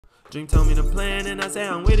Dream told me the plan and I say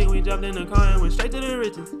I'm with it. We jumped in the car and went straight to the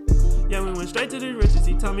riches. Yeah, we went straight to the riches.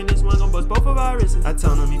 He told me this one gon' bust both of our wrists. I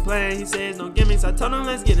told him he playing, he says no gimmicks. I told him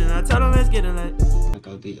let's get it, I told him let's get it like. Check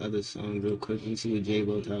out the other song real quick. You see what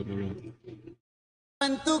Jaaybo talking about.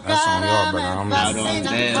 That's on y'all, brother. I'm out on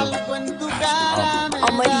them.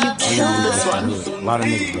 I'ma you kill this one. A lot of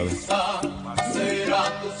niggas, brother.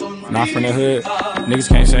 Not from the hood. Niggas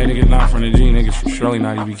can't say niggas not from the G. Niggas surely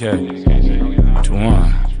not EBK.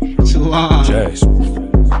 2-1. 2-1. Jazz.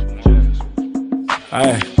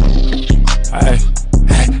 Hey.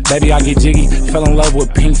 Baby, I get jiggy. Fell in love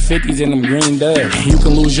with pink 50s and them green dubs. You can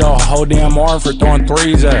lose your whole damn arm for throwing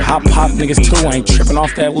threes up. Hot pop niggas too, ain't tripping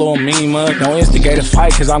off that little mean mug. Don't instigate a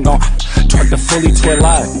fight, cause I'm gon' twerk the fully to a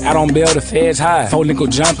lot. Out on bail, the feds high. 4 nickel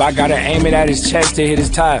jump, I gotta aim it at his chest to hit his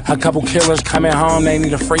tie. A couple killers coming home, they need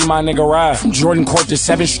to free my nigga ride. From Jordan Court to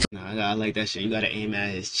 7th Street. Nah, I like that shit. You gotta aim at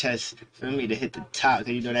his chest, feel me, to hit the top, cause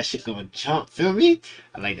you know that shit gonna jump, feel me?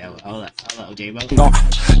 I like that one. Hold up, Jaaybo. Gon'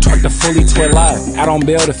 twerk the fully to a lot. Out on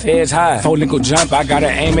bail, the feds high. 4 nickel jump, I gotta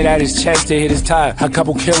aim it at his chest to hit his tie. A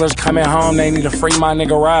couple killers coming home, they need to free my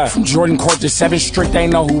nigga ride. From Jordan Court to 7th Street, they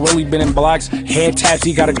know who really been in blocks. Head taps,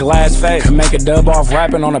 he got a glass face. Can make a dub off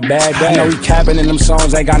rapping on a bad day. I know he capping in them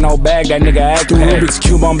songs, ain't got no bag. That nigga act through Rubik's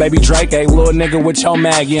Cube on Baby Drake. Hey, little nigga with your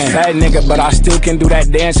mag in. Fat nigga, but I still can do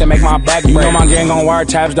that dance and make my back break. You know my gang on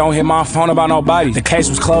wiretaps, don't hit my phone about nobody. The case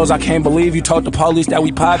was closed, I can't believe you told the police that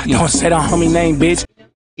we popped you. Don't say the homie name, bitch.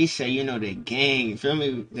 He said, you know, the gang, feel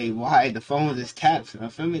me, they wired, the phones is tapped,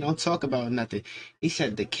 feel me, don't talk about nothing. He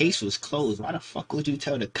said the case was closed. Why the fuck would you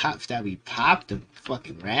tell the cops that we popped them?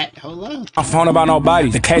 Fucking rat, hold up. My phone about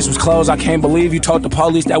nobody. The case was closed, I can't believe you told the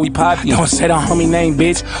police that we popped you. Don't say the homie name,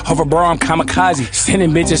 bitch. Over bro, I'm kamikaze.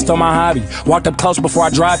 Sending bitches stole my hobby. Walked up close before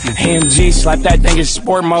I dropped you. AMG, slap that thing in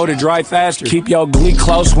sport mode to drive faster. Keep your glee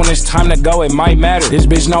close when it's time to go, it might matter. This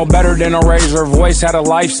bitch know better than a razor voice at a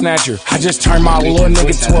life snatcher. I just turned my little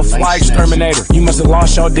nigga to a fly exterminator. You must have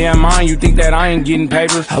lost your damn mind, you think that I ain't getting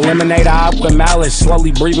paper. Eliminate a op with malice,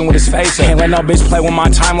 slowly breathing with his face up. Can't let no bitch play with my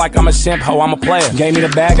time like I'm a simp ho, I'm a player. Gave me the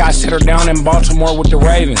bag, I set her down in Baltimore with the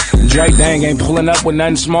Ravens. Dre dang ain't pulling up with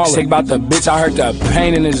nothing smaller. Sick about the bitch, I heard the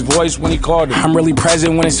pain in his voice when he called her. I'm really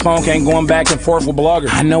present when it's phone, ain't going back and forth with blogger.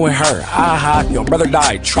 I know it hurt, aha, your brother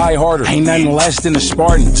died, try harder. Ain't nothing less than a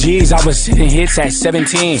Spartan. Jeez, I was sitting hits at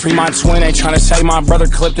 17. Free my twin, ain't trying to say my brother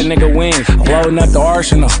clipped the nigga wings. Loading up the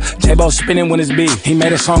arsenal, Jaaybo spinning when it's beef. He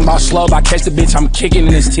made a song about slow, I catch the bitch, I'm kicking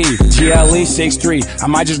in his teeth. GLE 6'3", I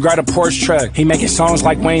might just grab a Porsche truck. He making songs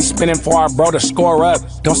like Wayne spinning for our bro to score up.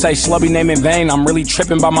 Don't say slubby name in vain, I'm really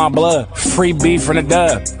tripping by my blood. Free beef from the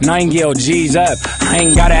dub, 9 gil G's up. I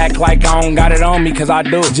ain't gotta act like I don't got it on me, cause I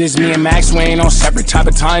do. Just me and Max, we ain't on separate type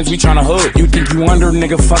of times, we tryna hood. You think you under,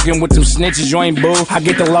 nigga, fucking with them snitches, you ain't boo. I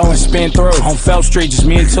get the low and spin through. On Felt Street, just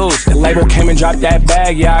me and Tools. The label came and dropped that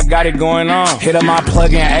bag, yeah, I got it going on. Hit up my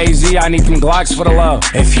plug in AZ, I need them Glocks for the love.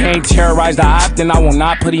 If he ain't terrorized the op, then I will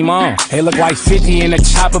not put him on. It look like 50 in the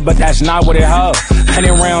chopper, but that's not what it holds.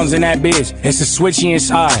 100 rounds in that bitch, it's a switchy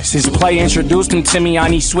inside. Since Play introduced him to me, I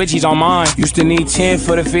need switchies on mine. Used to need 10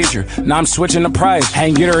 for the feature, now I'm switching the price.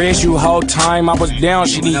 Ain't get her issue whole time I was down,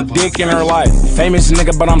 she need dick in her life. Famous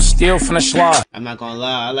nigga, but I'm still finna slide. I'm not gonna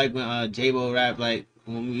lie, I like when Jaaybo rap, like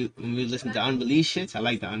when we listen to unreleased shits, I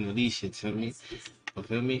like the unreleased shits, feel me? But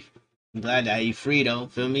feel me? I'm glad that he free though,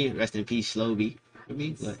 feel me? Rest in peace, Slowby.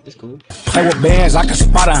 But it's cool. Play with bands, I can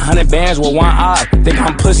spot 100 bands with one eye. Think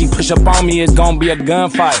I'm pussy, push up on me, it's gonna be a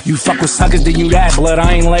gunfight. You fuck with suckers, then you that blood,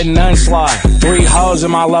 I ain't letting none slide. 3 hoes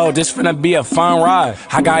in my load, this finna be a fun ride.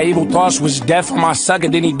 I got evil thoughts, was death for my sucker,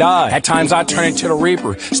 then he died. At times I turn into the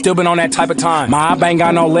Reaper, still been on that type of time. My op ain't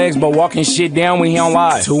got no legs, but walking shit down when he on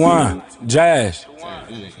live. 2-1, Jazz.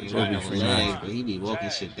 He be walking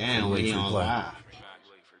shit down when he on live.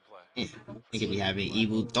 Nigga be having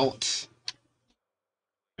evil thoughts.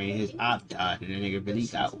 His op died and the nigga really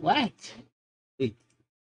got whacked.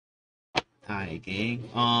 Alright, gang.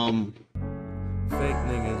 Fake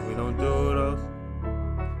niggas, we don't do those.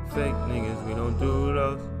 Fake niggas, we don't do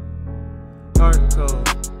those. Heart cold,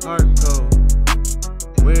 heart cold.